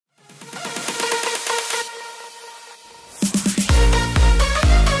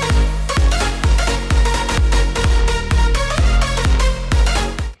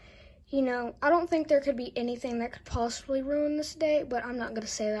I don't think there could be anything that could possibly ruin this day, but I'm not going to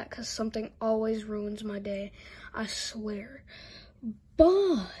say that because something always ruins my day. I swear.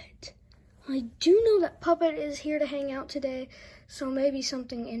 But I do know that Puppet is here to hang out today, so maybe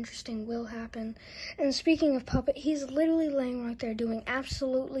something interesting will happen. And speaking of Puppet, he's literally laying right there doing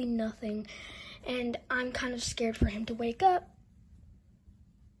absolutely nothing, and I'm kind of scared for him to wake up.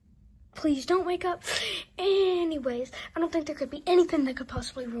 Please don't wake up. Anyways, I don't think there could be anything that could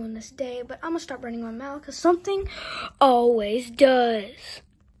possibly ruin this day, but I'm gonna stop running my mouth because something always does.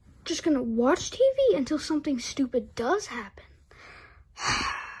 Just gonna watch TV until something stupid does happen.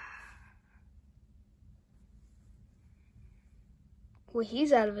 Well,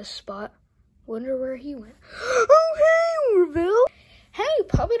 he's out of his spot. Wonder where he went. Oh, hey, Orville. Hey,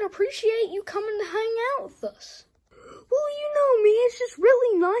 Puppet, appreciate you coming to hang out with us. Well, you know me, it's just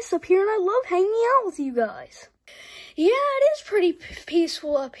really nice up here, and I love hanging out with you guys. Yeah, it is pretty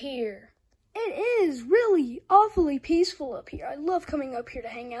peaceful up here. It is really awfully peaceful up here. I love coming up here to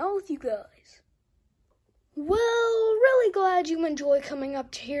hang out with you guys. Well, really glad you enjoy coming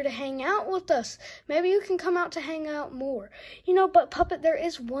up here to hang out with us. Maybe you can come out to hang out more. You know, but Puppet, there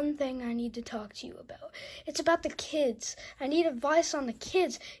is one thing I need to talk to you about. It's about the kids. I need advice on the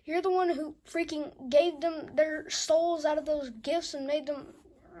kids. You're the one who freaking gave them their souls out of those gifts and made them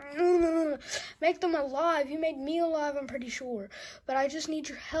make them alive. You made me alive, I'm pretty sure. But I just need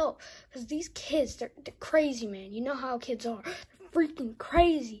your help. Because these kids, they're crazy, man. You know how kids are. They're freaking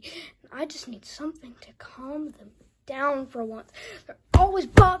crazy. I just need something to calm them down for once. They're always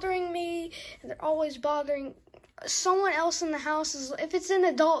bothering me, and they're always bothering someone else in the house. If it's an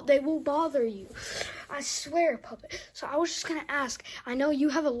adult, they will bother you. I swear, Puppet. So I was just going to ask, I know you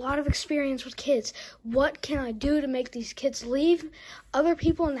have a lot of experience with kids. What can I do to make these kids leave other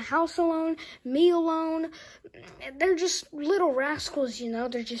people in the house alone, me alone? They're just little rascals, you know.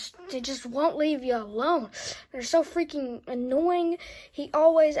 They just won't leave you alone. They're so freaking annoying. He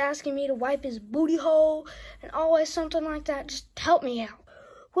always asking me to wipe his booty hole and always something like that. Just help me out.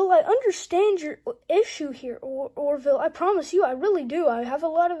 Well, I understand your issue here, Orville. I promise you, I really do. I have a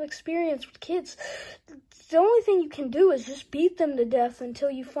lot of experience with kids. The only thing you can do is just beat them to death until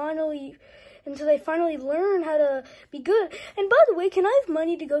they finally learn how to be good. And by the way, can I have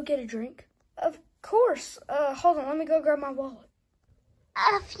money to go get a drink? Of course. Hold on, let me go grab my wallet.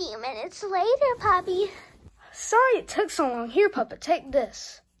 A few minutes later, Puppy. Sorry it took so long. Here, Puppet, take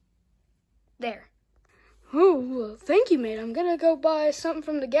this. There. Oh, thank you, mate. I'm gonna go buy something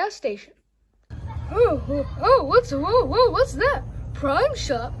from the gas station. What's that? Prime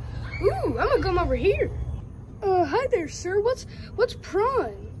shop? Ooh, I'm gonna come over here. Hi there, sir. What's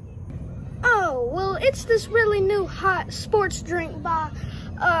Prime? Oh, well, it's this really new hot sports drink by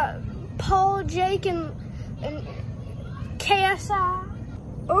Paul, Jake, and KSI.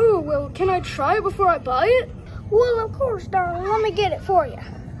 Oh, well, can I try it before I buy it? Well, of course, darling. Let me get it for you.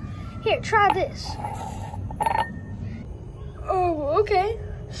 Here, try this. Oh, okay.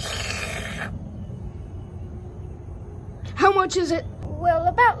 How much is it? Well,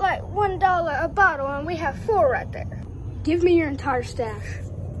 about like $1 a bottle, and we have 4 right there. Give me your entire stash.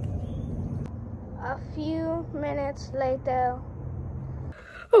 A few minutes later.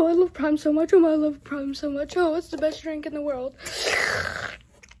 Oh, I love Prime so much. Oh, I love Prime so much. Oh, it's the best drink in the world.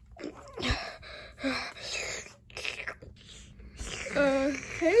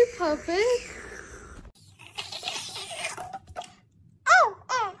 Hey, Puppet.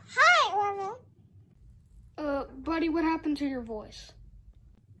 Buddy, what happened to your voice?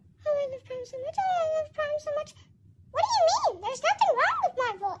 Oh, I love Prime so much. Oh, I love Prime so much. What do you mean? There's nothing wrong with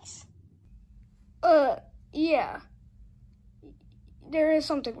my voice. Yeah. There is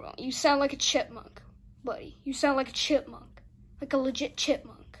something wrong. You sound like a chipmunk, buddy. You sound like a chipmunk. Like a legit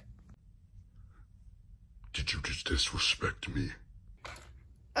chipmunk. Did you just disrespect me?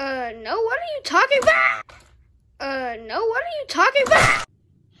 No, what are you talking about? No, what are you talking about?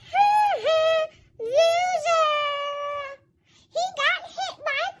 Loser! He got hit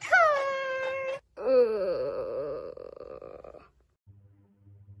by a car.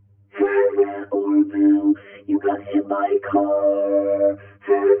 Orville, you got hit by a car.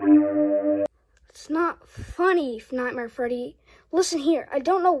 It's not funny, Nightmare Freddy. Listen here, I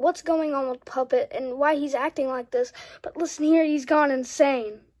don't know what's going on with Puppet and why he's acting like this, but listen here, he's gone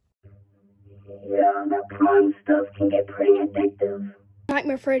insane. Yeah, that Prime stuff can get pretty addictive.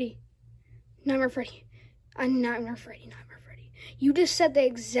 Nightmare Freddy. Nightmare Freddy. You just said the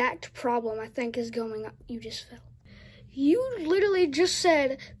exact problem I think is going on. You just fell. You literally just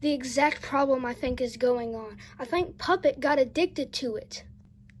said the exact problem I think is going on. I think Puppet got addicted to it.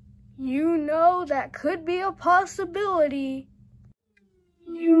 You know that could be a possibility.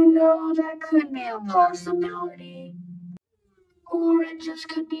 You know, that could be a possibility. Or it just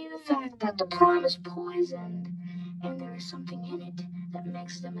could be the fact that the prime is poisoned and there is something in it that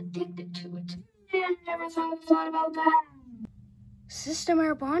makes them addicted to it. Yeah, never thought about that. Sister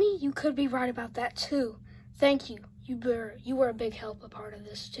Mary Bonnie, you could be right about that too. Thank you. You were a big help, a part of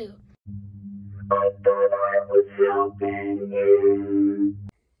this too. I thought I was helping you.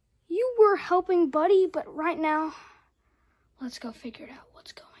 You were helping Buddy, but right now, let's go figure out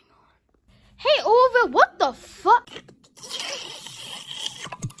what's going on. Hey, Orville, what the fuck?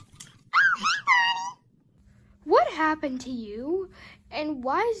 What happened to you? And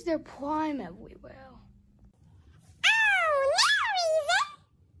why is there prime everywhere? Oh,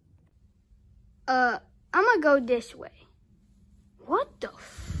 no reason. I'm gonna go this way. What the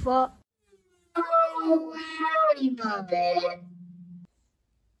fuck? Oh, howdy, Puppet.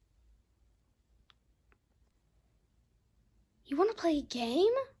 You wanna play a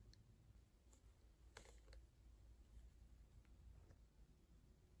game?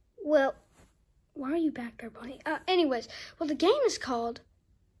 Well, why are you back there, Bunny? Anyways, well, the game is called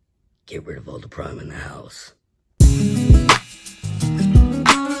Get rid of all the prime in the house.